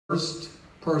first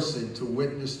person to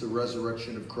witness the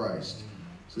resurrection of Christ.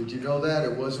 So did you know that?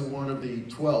 It wasn't one of the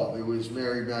 12. It was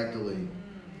Mary Magdalene.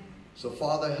 So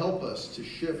Father, help us to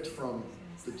shift from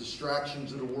the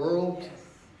distractions of the world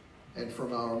and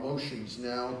from our emotions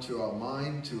now to our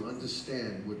mind to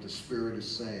understand what the Spirit is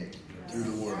saying through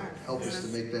the Word. Help us to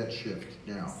make that shift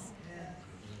now.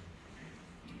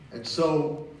 And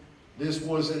so this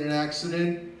wasn't an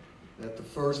accident that the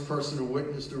first person to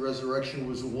witness the resurrection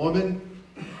was a woman,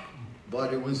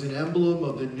 but it was an emblem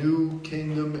of the new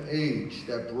kingdom age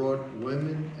that brought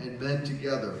women and men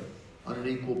together on an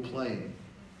equal plane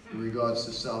in regards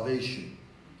to salvation.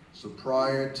 So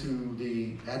prior to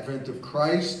the advent of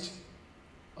Christ,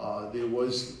 there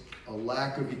was a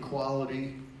lack of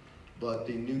equality, but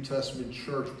the New Testament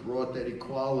church brought that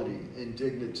equality and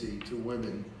dignity to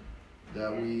women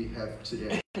that we have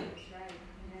today.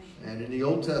 And in the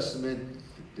Old Testament,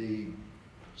 the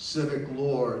civic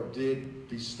law did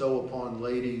bestow upon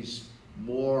ladies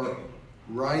more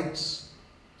rights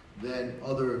than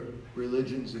other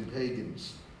religions and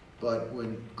pagans. But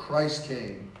when Christ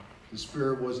came, the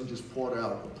Spirit wasn't just poured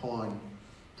out upon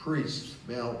priests,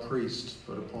 male priests,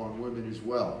 but upon women as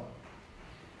well.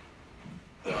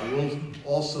 I will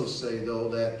also say, though,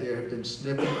 that there have been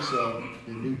snippets of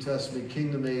the New Testament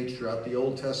kingdom age throughout the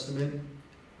Old Testament,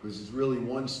 because it's really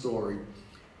one story,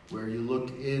 where you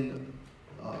look in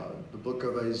the book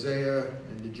of Isaiah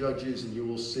and the Judges, and you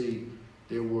will see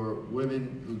there were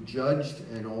women who judged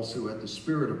and also had the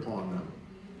Spirit upon them,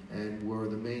 and were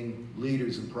the main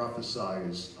leaders and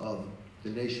prophesiers of the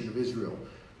nation of Israel.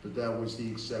 But that was the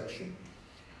exception.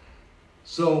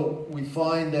 So we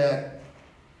find that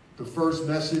the first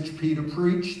message Peter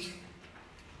preached,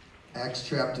 Acts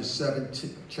chapter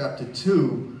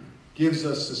 2, gives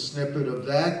us a snippet of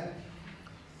that.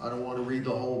 I don't want to read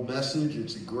the whole message.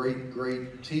 It's a great,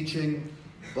 great teaching.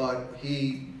 But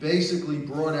he basically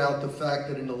brought out the fact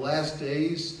that in the last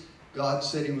days, God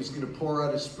said he was going to pour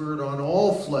out his Spirit on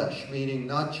all flesh, meaning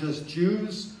not just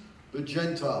Jews, but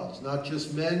Gentiles, not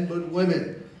just men, but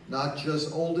women, not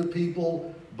just older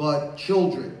people, but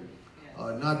children,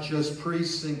 not just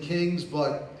priests and kings,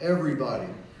 but everybody.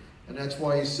 And that's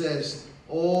why he says,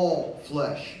 all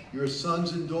flesh, your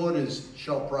sons and daughters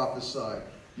shall prophesy,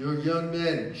 your young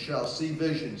men shall see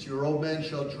visions, your old men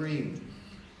shall dream.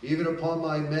 Even upon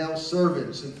my male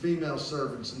servants and female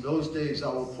servants, in those days I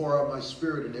will pour out my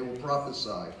Spirit and they will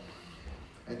prophesy.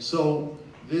 And so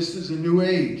this is a new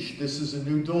age. This is a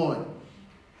new dawn.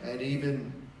 And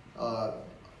even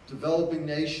developing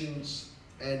nations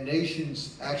and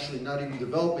nations, actually not even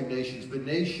developing nations, but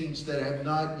nations that have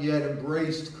not yet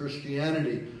embraced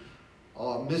Christianity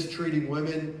are mistreating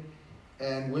women.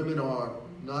 And women are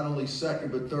not only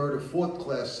second, but third or fourth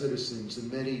class citizens in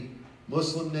many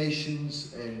Muslim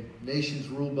nations and nations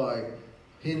ruled by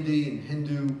Hindi and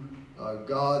Hindu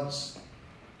gods.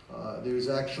 There's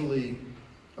actually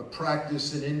a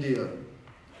practice in India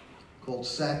called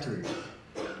sati,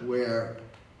 where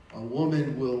a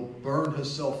woman will burn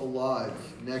herself alive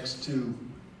next to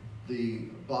the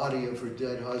body of her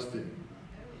dead husband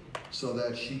so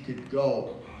that she could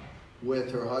go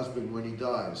with her husband when he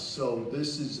dies. So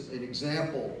this is an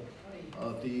example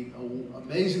of the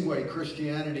amazing way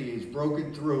Christianity is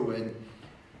broken through. And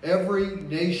every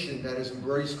nation that has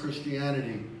embraced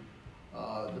Christianity,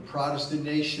 the Protestant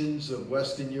nations of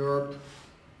Western Europe,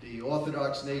 the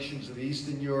Orthodox nations of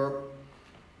Eastern Europe,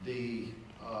 the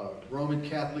Roman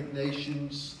Catholic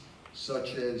nations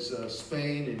such as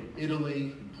Spain and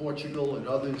Italy and Portugal and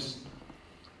others,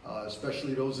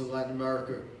 especially those in Latin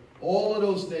America, all of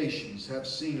those nations have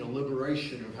seen a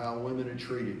liberation of how women are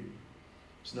treated.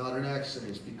 It's not an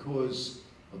accident. It's because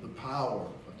of the power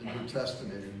of the New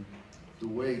Testament and the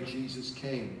way Jesus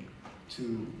came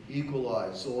to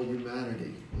equalize all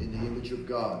humanity in the image of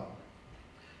God.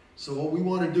 So what we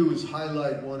want to do is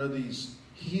highlight one of these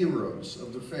heroes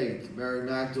of the faith, Mary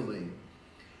Magdalene.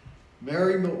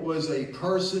 Mary was a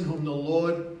person whom the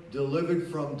Lord delivered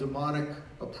from demonic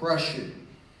oppression.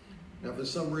 Now, for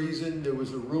some reason, there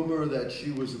was a rumor that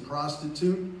she was a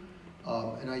prostitute.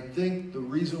 And I think the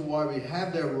reason why we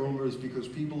have that rumor is because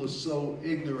people are so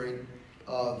ignorant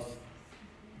of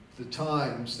the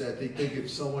times that they think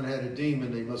if someone had a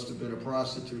demon, they must have been a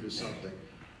prostitute or something.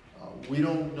 We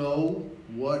don't know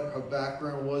what her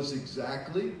background was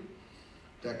exactly.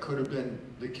 That could have been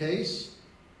the case.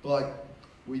 But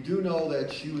we do know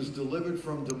that she was delivered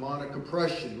from demonic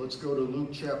oppression. Let's go to Luke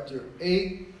chapter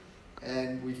 8.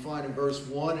 And we find in verse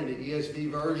 1 in the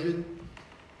ESV version,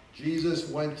 Jesus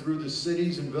went through the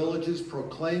cities and villages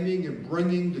proclaiming and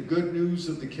bringing the good news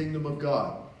of the kingdom of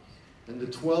God. and the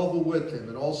 12 were with him,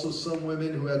 and also some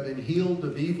women who had been healed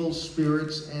of evil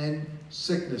spirits and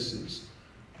sicknesses.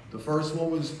 The first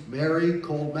one was Mary,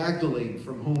 called Magdalene,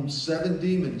 from whom 7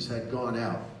 demons had gone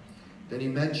out. Then he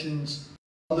mentions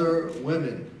other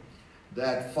women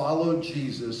that followed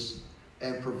Jesus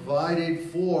and provided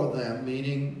for them,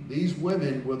 meaning these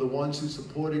women were the ones who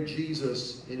supported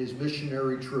Jesus in his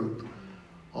missionary troop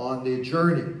on their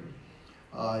journey.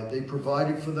 They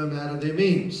provided for them out of their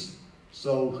means.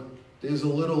 So there's a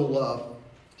little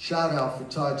shout out for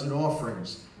tithes and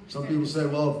offerings. Some people say,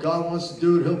 well, if God wants to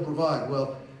do it, he'll provide.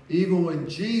 Well, even when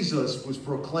Jesus was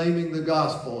proclaiming the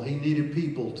gospel, he needed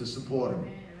people to support him.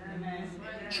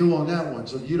 Chew on that one.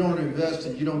 So if you don't invest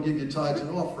and you don't give your tithes and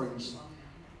offerings,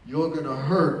 you're going to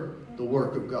hurt the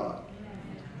work of God.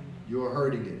 You're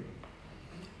hurting it.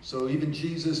 So even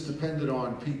Jesus depended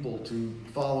on people to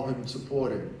follow him and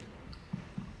support him.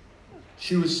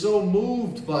 She was so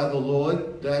moved by the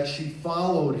Lord that she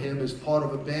followed him as part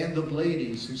of a band of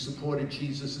ladies who supported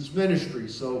Jesus' ministry.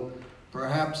 So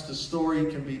perhaps the story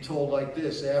can be told like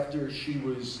this. After she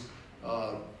was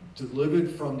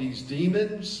delivered from these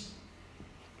demons,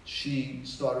 she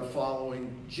started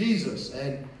following Jesus.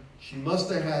 And she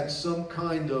must have had some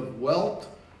kind of wealth,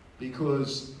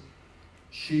 because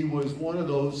she was one of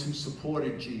those who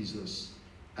supported Jesus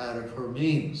out of her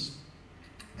means.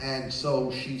 And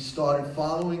so she started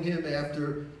following him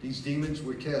after these demons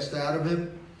were cast out of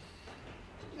him.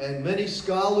 And many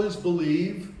scholars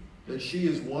believe that she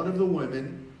is one of the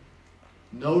women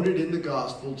noted in the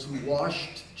Gospels who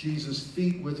washed Jesus'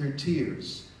 feet with her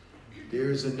tears.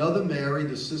 There's another Mary,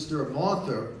 the sister of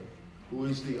Martha, who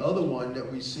is the other one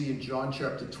that we see in John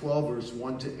chapter 12, verse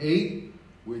 1 to 8,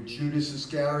 where Judas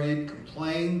Iscariot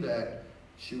complained that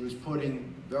she was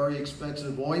putting very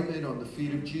expensive ointment on the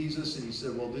feet of Jesus, and he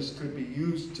said, well, this could be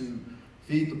used to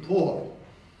feed the poor.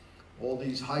 All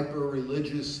these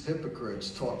hyper-religious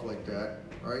hypocrites talk like that,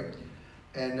 right?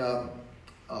 And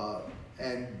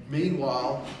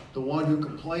meanwhile, the one who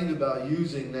complained about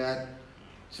using that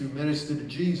to minister to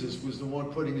Jesus was the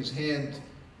one putting his hand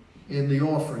in the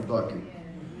offering bucket.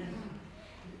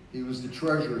 He was the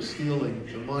treasurer stealing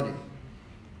the money.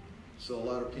 So a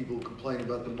lot of people complain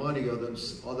about the money are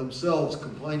themselves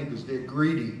complaining because they're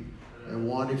greedy and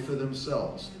want it for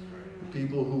themselves. The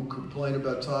people who complain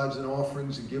about tithes and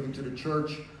offerings and giving to the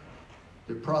church,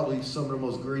 they're probably some of the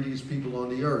most greediest people on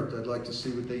the earth. I'd like to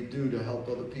see what they do to help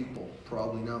other people.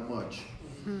 Probably not much.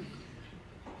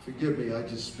 Forgive me, I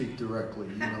just speak directly,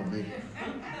 you know me.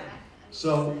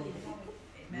 So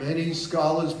many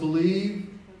scholars believe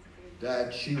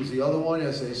that she was the other one,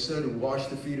 as I said, who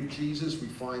washed the feet of Jesus. We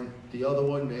find the other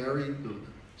one, Mary, the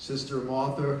sister of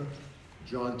Martha,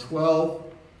 John 12.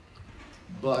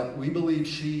 But we believe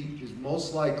she is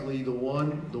most likely the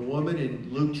woman in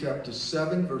Luke chapter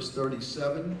 7, verse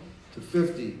 37 to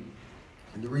 50.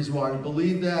 And the reason why we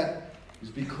believe that is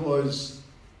because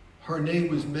her name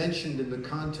was mentioned in the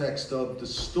context of the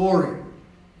story.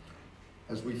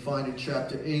 As we find in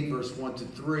chapter 8, verse 1 to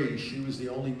 3, she was the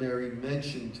only Mary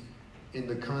mentioned in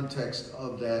the context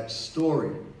of that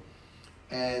story.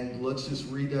 And let's just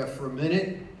read that for a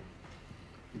minute.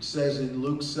 It says in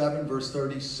Luke 7, verse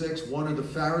 36, one of the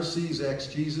Pharisees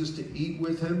asked Jesus to eat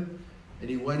with him, and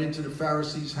he went into the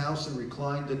Pharisee's house and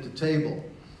reclined at the table.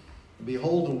 And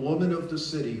behold, a woman of the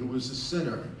city who was a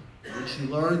sinner, when she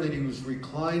learned that he was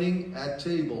reclining at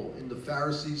table in the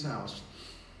Pharisee's house,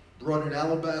 brought an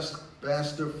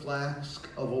alabaster flask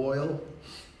of oil,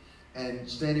 and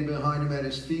standing behind him at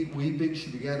his feet, weeping,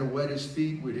 she began to wet his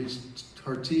feet with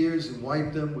her tears and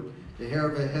wiped them with the hair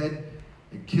of her head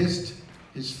and kissed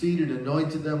his feet and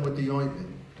anointed them with the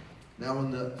ointment. Now when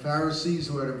the Pharisees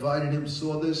who had invited him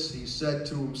saw this, he said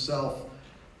to himself,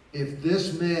 if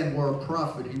this man were a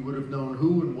prophet, he would have known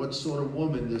who and what sort of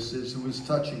woman this is who is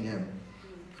touching him,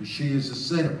 for she is a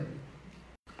sinner.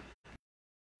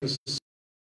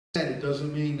 It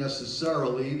doesn't mean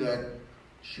necessarily that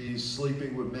she's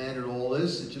sleeping with men and all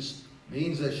this. It just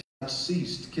means that she has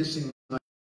ceased kissing my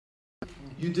feet.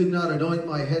 You did not anoint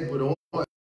my head with oil,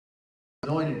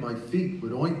 anointed my feet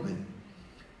with ointment.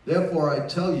 Therefore I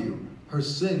tell you, her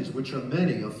sins, which are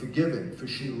many, are forgiven, for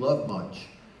she loved much.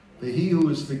 But he who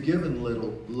is forgiven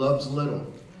little loves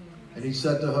little. And he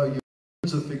said to her, your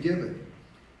sins are forgiven.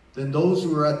 Then those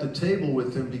who were at the table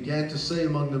with him began to say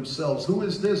among themselves, who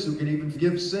is this who can even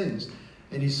forgive sins?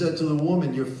 And he said to the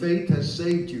woman, your faith has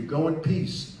saved you. Go in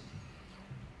peace.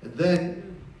 And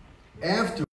then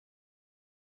after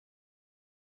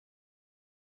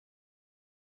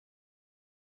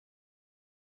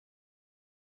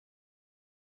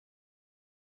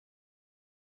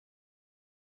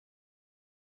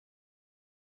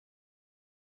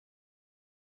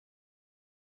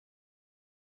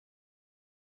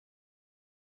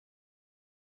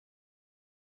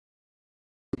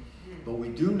but we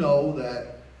do know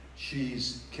that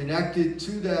she's connected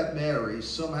to that Mary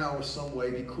somehow or some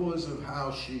way because of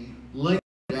how she lingered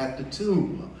at the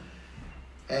tomb.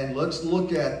 And let's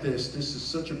look at this. This is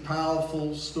such a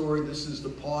powerful story. This is the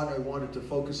part I wanted to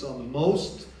focus on the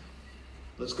most.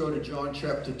 Let's go to John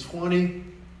chapter 20.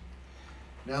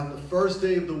 Now, on the first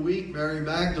day of the week, Mary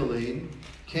Magdalene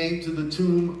came to the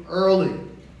tomb early,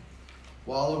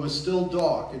 while it was still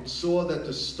dark, and saw that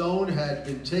the stone had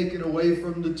been taken away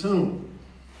from the tomb.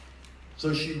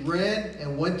 So she ran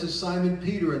and went to Simon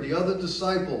Peter and the other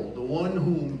disciple, the one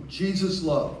whom Jesus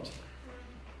loved.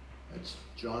 That's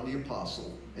John the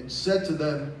Apostle. And said to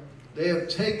them, "They have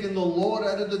taken the Lord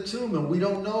out of the tomb, and we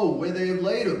don't know where they have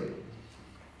laid him."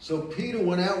 So Peter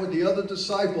went out with the other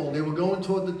disciple, and they were going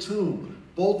toward the tomb.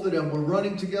 Both of them were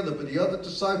running together, but the other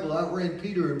disciple outran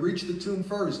Peter and reached the tomb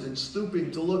first. And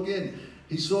stooping to look in,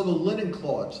 he saw the linen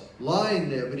cloths lying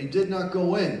there, but he did not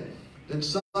go in. Then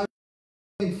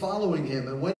Simon following him,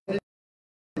 and went in,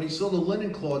 and he saw the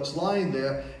linen cloths lying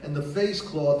there, and the face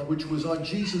cloth which was on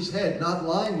Jesus' head, not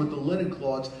lying with the linen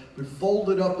cloths, but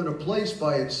folded up in a place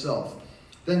by itself.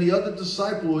 Then the other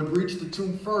disciple who had reached the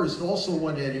tomb first also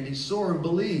went in, and he saw and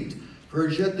believed. For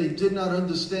as yet they did not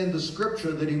understand the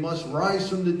scripture that he must rise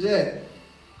from the dead.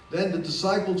 Then the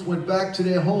disciples went back to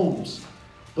their homes,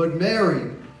 but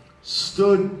Mary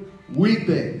stood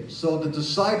weeping. So the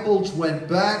disciples went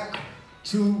back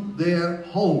to their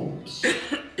homes.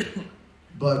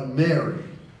 But Mary,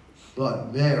 I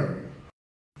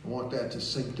want that to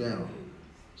sink down,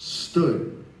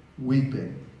 stood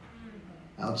weeping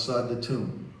outside the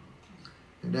tomb.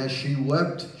 And as she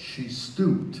wept, she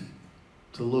stooped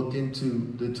to look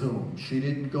into the tomb. She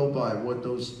didn't go by what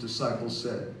those disciples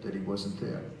said, that he wasn't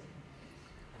there.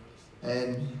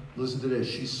 And listen to this.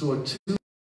 She saw two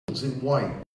angels in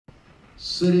white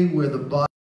sitting where the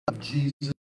body of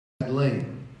Jesus had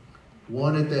lain,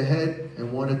 one at the head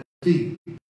and one at the feet.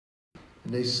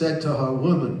 And they said to her,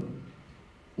 Woman,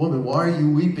 why are you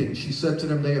weeping? She said to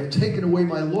them, They have taken away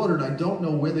my Lord, and I don't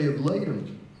know where they have laid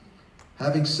him.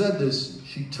 Having said this,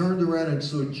 she turned around and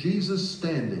saw Jesus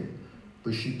standing,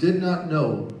 but she did not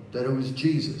know that it was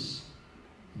Jesus.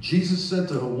 Jesus said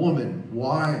to her, Woman,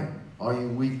 why are you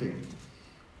weeping?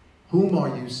 Whom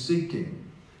are you seeking?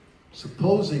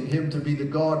 Supposing him to be the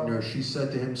gardener, she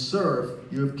said to him, Sir,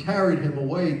 you have carried him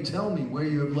away. Tell me where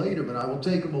you have laid him, and I will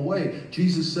take him away.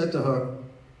 Jesus said to her,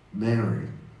 Mary.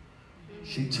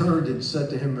 She turned and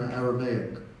said to him in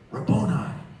Aramaic,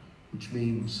 Rabboni, which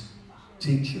means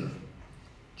teacher.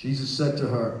 Jesus said to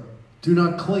her, Do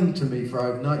not cling to me, for I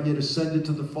have not yet ascended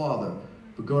to the Father,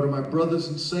 but go to my brothers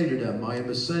and say to them, I am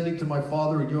ascending to my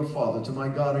Father and your Father, to my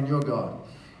God and your God.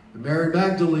 And Mary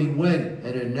Magdalene went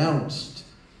and announced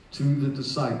to the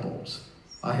disciples,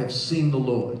 I have seen the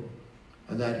Lord,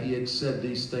 and that he had said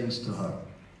these things to her.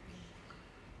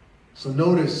 So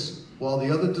notice, while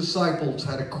the other disciples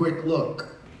had a quick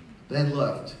look, then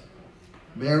left,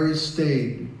 Mary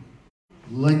stayed,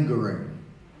 lingering,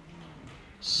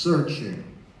 searching,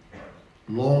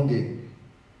 longing,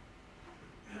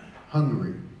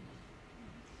 hungry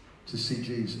to see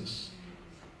Jesus.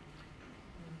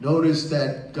 Notice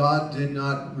that God did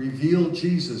not reveal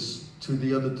Jesus to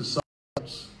the other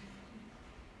disciples,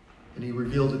 and he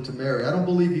revealed it to Mary. I don't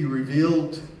believe he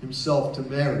revealed himself to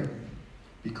Mary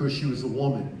because she was a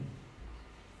woman.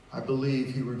 I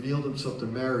believe he revealed himself to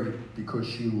Mary because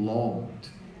she longed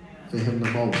for him the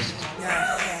most.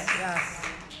 Yes.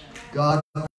 God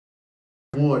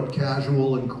reward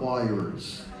casual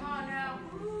inquirers.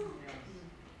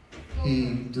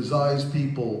 He desires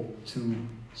people to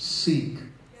seek,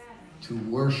 to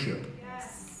worship.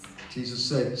 Jesus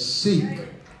said, Seek,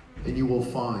 and you will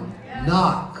find.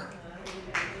 Knock,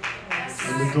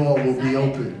 and the door will be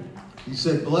open. He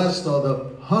said, Blessed are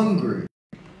the hungry,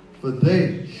 for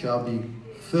they shall be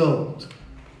filled.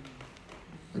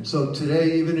 And so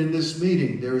today, even in this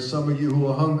meeting, there are some of you who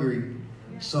are hungry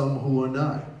and some who are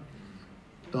not.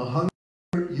 The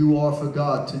hungrier you are for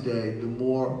God today, the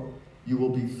more you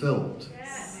will be filled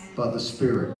by the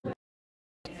Spirit.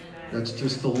 That's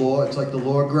just the law. It's like the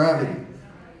law of gravity.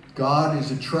 God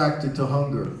is attracted to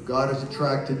hunger. God is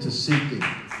attracted to seeking.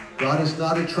 God is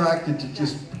not attracted to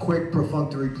just quick,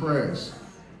 perfunctory prayers.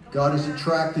 God is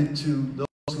attracted to those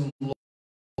who love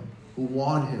him, who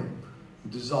want him, who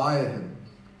desire him.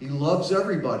 He loves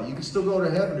everybody. You can still go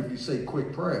to heaven if you say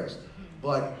quick prayers.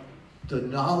 But the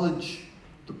knowledge,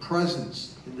 the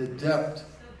presence, and the depth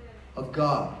of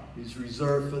God is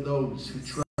reserved for those who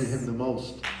treasure him the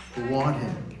most, who want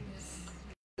him.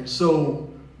 And so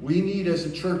we need as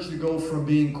a church to go from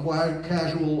being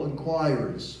casual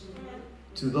inquirers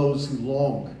to those who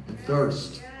long and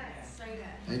thirst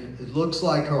And it looks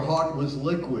like her heart was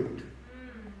liquid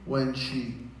when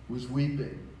she was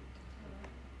weeping.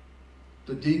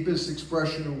 The deepest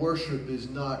expression of worship is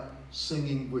not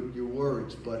singing with your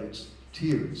words, but it's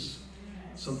tears.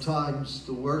 Sometimes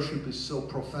the worship is so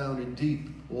profound and deep,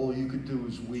 all you could do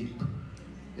is weep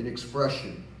in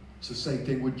expression. It's the same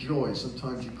thing with joy.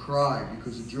 Sometimes you cry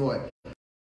because of joy.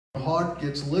 Your heart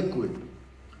gets liquid.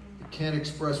 It can't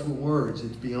express with words.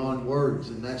 It's beyond words.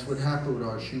 And that's what happened with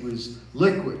her. She was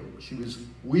liquid. She was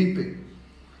weeping.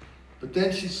 But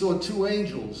then she saw two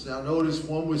angels. Now notice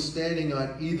one was standing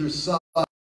on either side.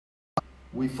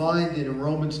 We find it in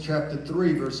Romans chapter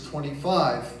 3, verse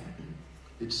 25.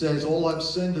 It says, all have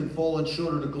sinned and fallen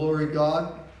short of the glory of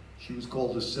God. She was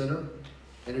called a sinner.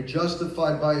 And are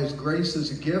justified by his grace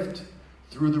as a gift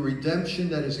through the redemption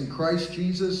that is in Christ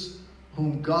Jesus,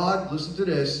 whom God, listen to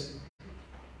this,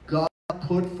 God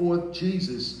put forth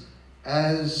Jesus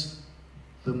as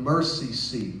the mercy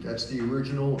seat. That's the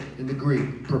original in the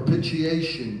Greek.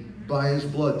 Propitiation by his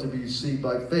blood to be received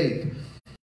by faith.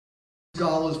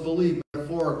 Scholars believe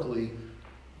metaphorically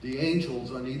the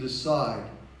angels on either side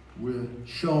were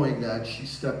showing that she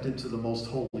stepped into the most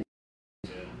holy,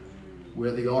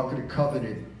 where the Ark of the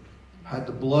Covenant had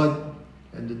the blood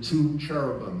and the two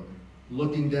cherubim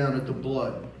looking down at the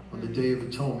blood on the Day of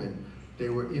Atonement. They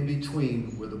were in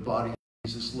between where the body of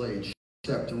Jesus lay. She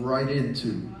stepped right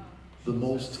into the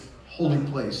most holy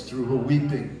place through her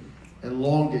weeping and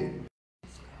longing.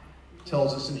 It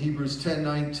tells us in Hebrews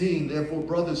 10:19, therefore,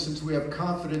 brothers, since we have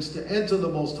confidence to enter the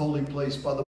most holy place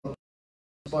by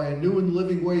a new and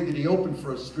living way that he opened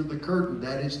for us through the curtain,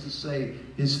 that is to say,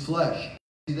 his flesh.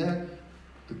 See that?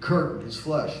 The curtain, his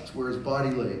flesh, it's where his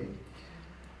body lay.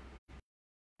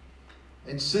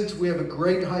 And since we have a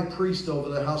great high priest over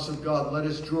the house of God, let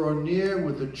us draw near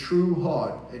with a true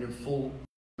heart and in full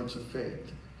assurance of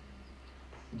faith.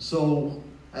 And so,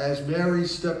 as Mary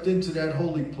stepped into that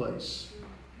holy place,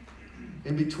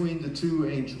 in between the two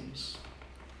angels,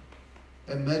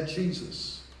 and met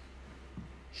Jesus,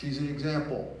 she's an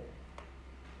example,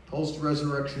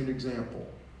 post-resurrection example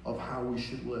of how we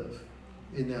should live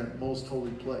in that most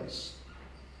holy place.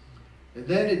 And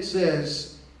then it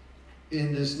says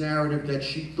in this narrative that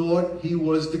she thought he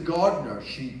was the gardener.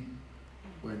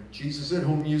 When Jesus said,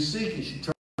 whom you seeking, she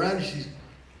turned around and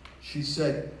she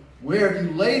said, where have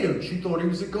you laid him? She thought he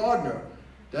was the gardener.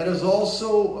 That is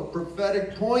also a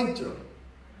prophetic pointer,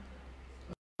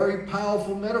 a very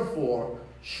powerful metaphor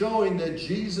showing that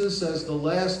Jesus, as the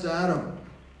last Adam,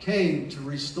 came to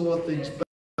restore things back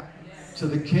to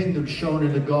the kingdom shown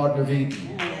in the Garden of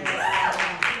Eden.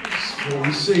 So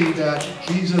we see that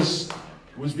Jesus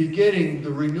was beginning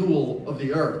the renewal of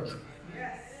the earth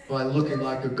by looking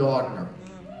like a gardener.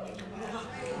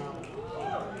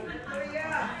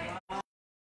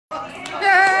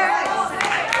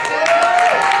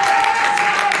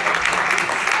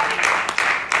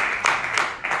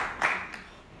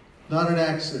 Not an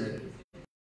accident.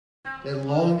 That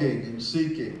longing and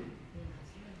seeking,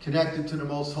 connected to the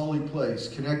most holy place,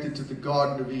 connected to the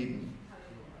Garden of Eden,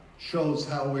 shows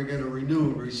how we're going to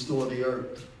renew and restore the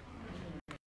earth.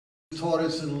 He taught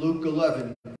us in Luke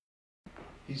 11.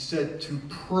 He said to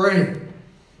pray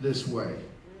this way.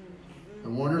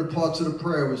 And one of the parts of the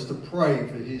prayer was to pray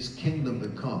for his kingdom to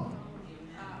come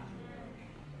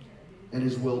and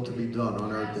his will to be done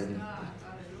on earth. And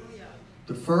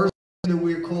the first thing that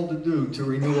we are called to do to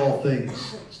renew all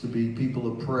things is to be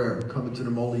people of prayer, come into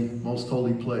the most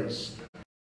holy place.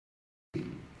 The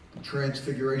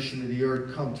transfiguration of the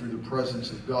earth come through the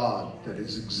presence of God that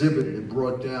is exhibited and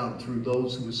brought down through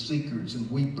those who are seekers and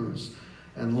weepers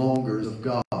and longers of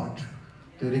God.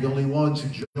 They're the only ones who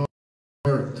join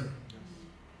the earth.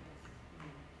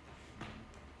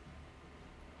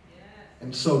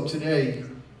 And so today,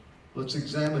 let's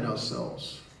examine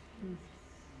ourselves.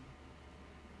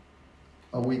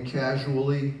 Are we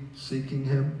casually seeking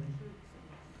him?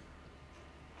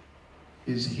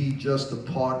 Is he just a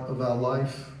part of our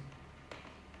life?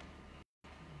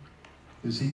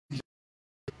 Is he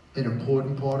an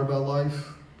important part of our life?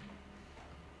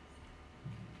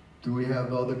 Do we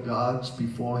have other gods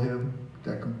before him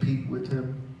that compete with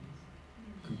him?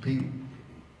 Compete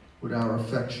with our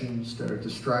affections that are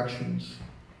distractions?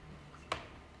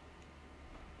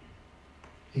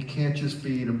 He can't just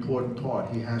be an important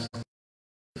part. He has to be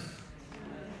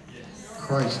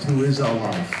Christ, who is our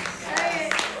life.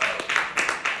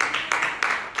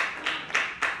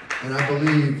 And I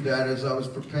believe that as I was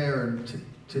preparing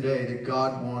today, that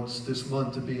God wants this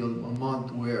month to be a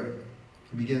month where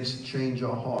he begins to change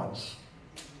our hearts.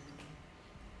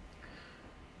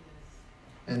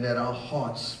 And that our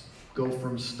hearts go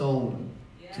from stone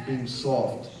to being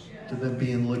soft, to them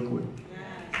being liquid.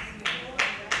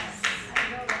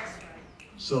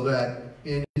 So that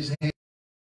in his hand,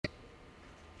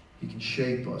 he can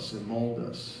shape us and mold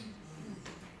us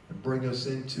and bring us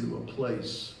into a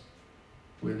place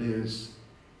where there's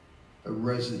a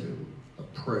residue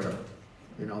of prayer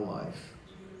in our life.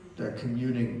 That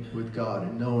communing with God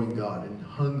and knowing God and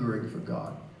hungering for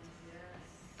God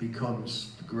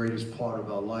becomes the greatest part of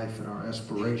our life and our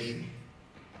aspiration.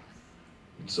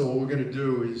 And so what we're going to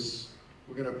do is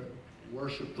we're going to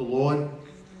worship the Lord.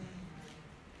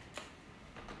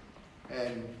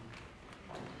 And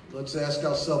let's ask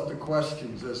ourselves the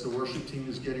questions as the worship team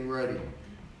is getting ready.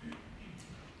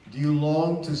 Do you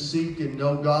long to seek and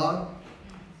know God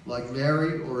like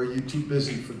Mary, or are you too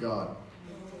busy for God?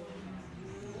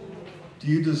 Do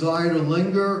you desire to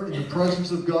linger in the presence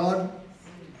of God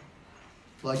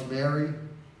like Mary,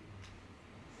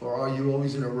 or are you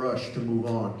always in a rush to move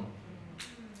on?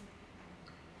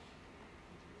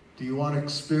 Do you want to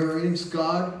experience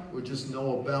God or just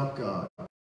know about God?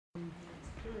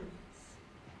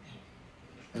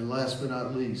 And last but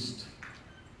not least,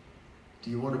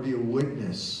 do you want to be a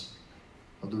witness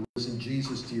of the risen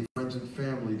Jesus to your friends and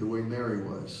family the way Mary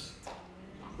was?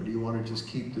 Or do you want to just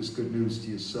keep this good news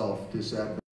to yourself this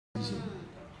Advent season?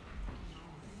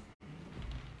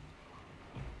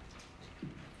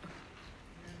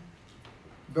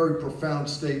 Very profound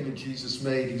statement Jesus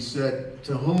made. He said,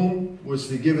 "To whom was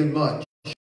forgiven much,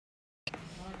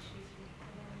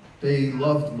 they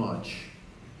loved much."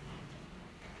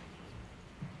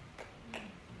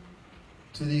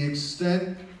 To the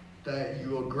extent that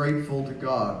you are grateful to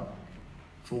God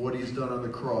for what he's done on the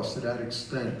cross, to that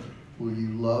extent will you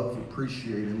love,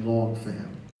 appreciate, and long for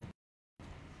him.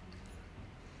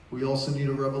 We also need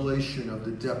a revelation of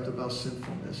the depth of our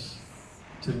sinfulness,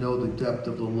 to know the depth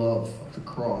of the love of the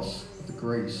cross, of the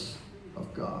grace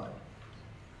of God.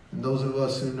 And those of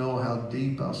us who know how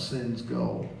deep our sins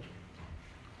go,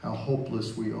 how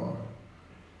hopeless we are,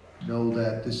 know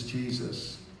that this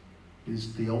Jesus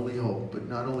is the only hope, but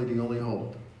not only the only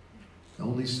hope, the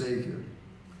only Savior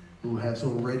who has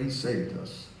already saved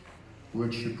us,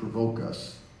 which should provoke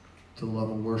us to love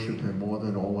and worship him more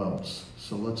than all else.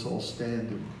 So let's all stand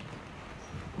and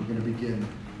we're going to begin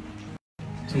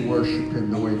to worship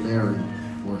him the way Mary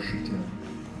worshiped him.